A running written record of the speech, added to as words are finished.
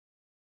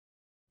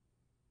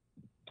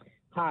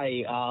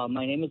Hi,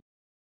 my name is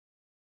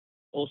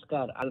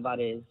Oscar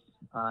Alvarez,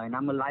 and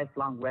I'm a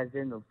lifelong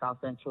resident of South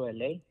Central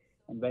LA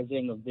and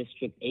resident of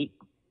District 8.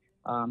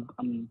 I'm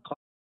calling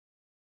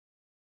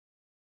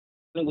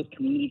with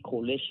Community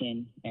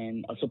Coalition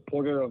and a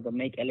supporter of the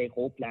Make LA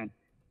Whole plan.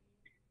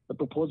 The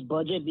proposed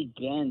budget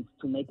begins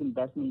to make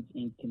investments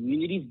in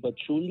communities, but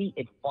truly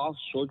it falls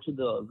short to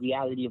the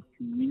reality of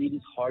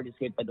communities hardest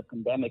hit by the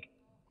pandemic.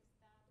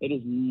 It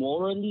is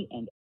morally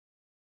and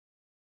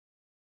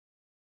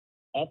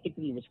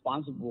ethically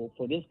responsible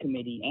for this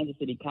committee and the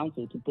city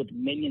council to put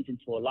millions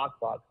into a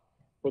lockbox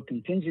for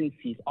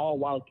contingencies, all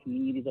while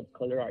communities of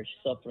color are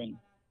suffering.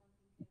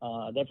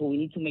 Therefore, we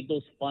need to make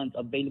those funds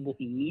available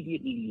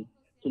immediately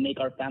to make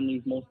our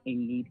families most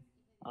in need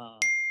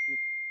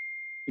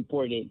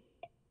supported.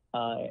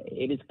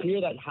 It is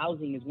clear that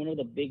housing is one of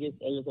the biggest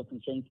areas of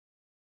concern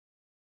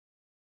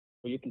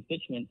for your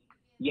constituents,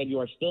 yet you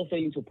are still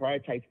failing to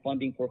prioritize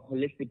funding for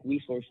holistic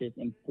resources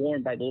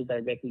informed by those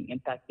directly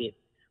impacted,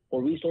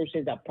 for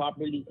resources that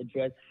properly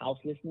address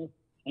houselessness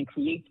and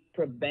create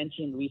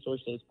prevention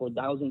resources for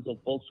thousands of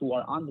folks who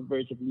are on the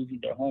verge of losing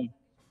their home.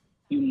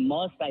 You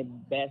must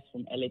divest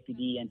from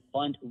LAPD and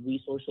fund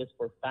resources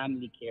for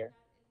family care,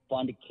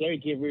 fund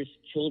caregivers,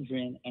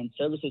 children, and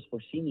services for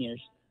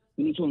seniors.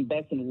 We need to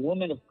invest in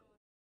women of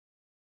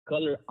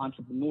color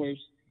entrepreneurs.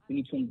 We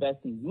need to invest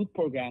in youth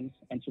programs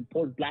and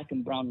support Black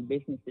and brown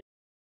businesses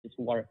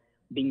who are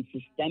being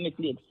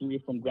systemically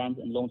excluded from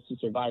grants and loans to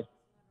survive.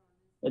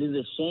 It is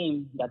a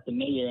shame that the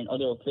mayor and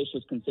other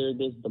officials consider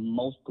this the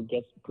most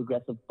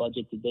progressive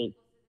budget to date.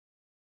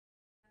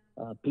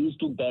 Please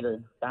do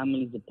better.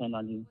 Families depend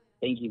on you.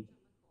 Thank you.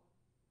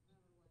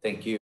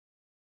 Thank you.